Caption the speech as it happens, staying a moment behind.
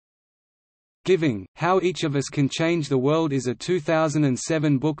Giving: How Each of Us Can Change the World is a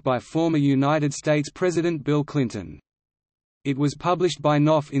 2007 book by former United States President Bill Clinton. It was published by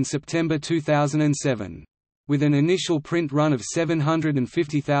Knopf in September 2007. With an initial print run of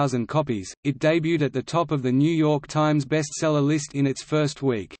 750,000 copies, it debuted at the top of the New York Times bestseller list in its first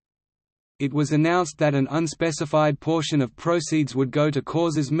week. It was announced that an unspecified portion of proceeds would go to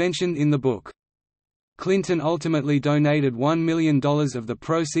causes mentioned in the book. Clinton ultimately donated $1 million of the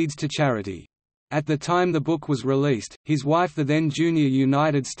proceeds to charity. At the time the book was released, his wife, the then junior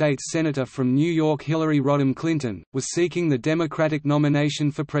United States Senator from New York Hillary Rodham Clinton, was seeking the Democratic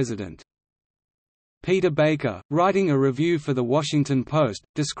nomination for president. Peter Baker, writing a review for The Washington Post,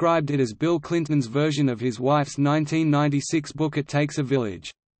 described it as Bill Clinton's version of his wife's 1996 book It Takes a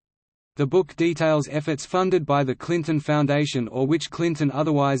Village. The book details efforts funded by the Clinton Foundation or which Clinton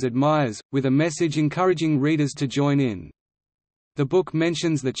otherwise admires, with a message encouraging readers to join in. The book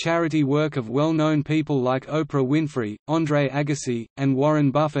mentions the charity work of well-known people like Oprah Winfrey, Andre Agassi, and Warren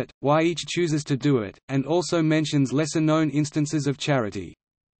Buffett, why each chooses to do it, and also mentions lesser-known instances of charity.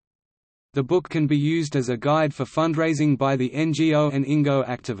 The book can be used as a guide for fundraising by the NGO and INGO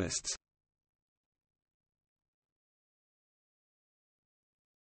activists.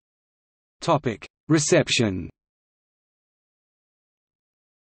 Reception.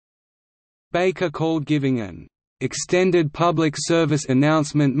 Baker called Giving an extended public service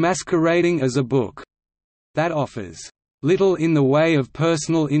announcement masquerading as a book that offers little in the way of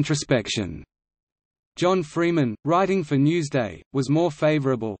personal introspection. John Freeman, writing for Newsday, was more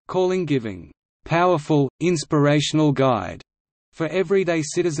favorable, calling Giving powerful, inspirational guide for everyday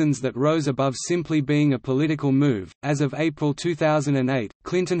citizens that rose above simply being a political move. As of April 2008,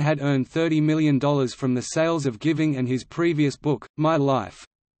 Clinton had earned $30 million from the sales of Giving and his previous book, My Life.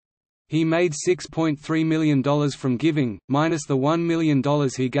 He made $6.3 million from Giving, minus the $1 million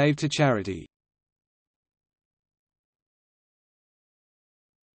he gave to charity.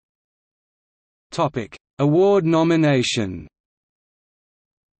 Award nomination.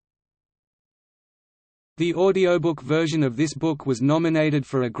 The audiobook version of this book was nominated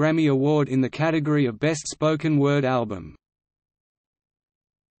for a Grammy Award in the category of Best Spoken Word Album.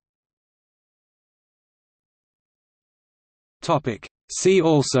 See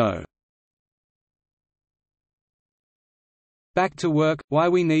also: Back to Work – Why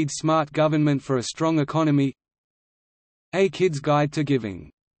We Need Smart Government for a Strong Economy, A Kid's Guide to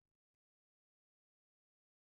Giving.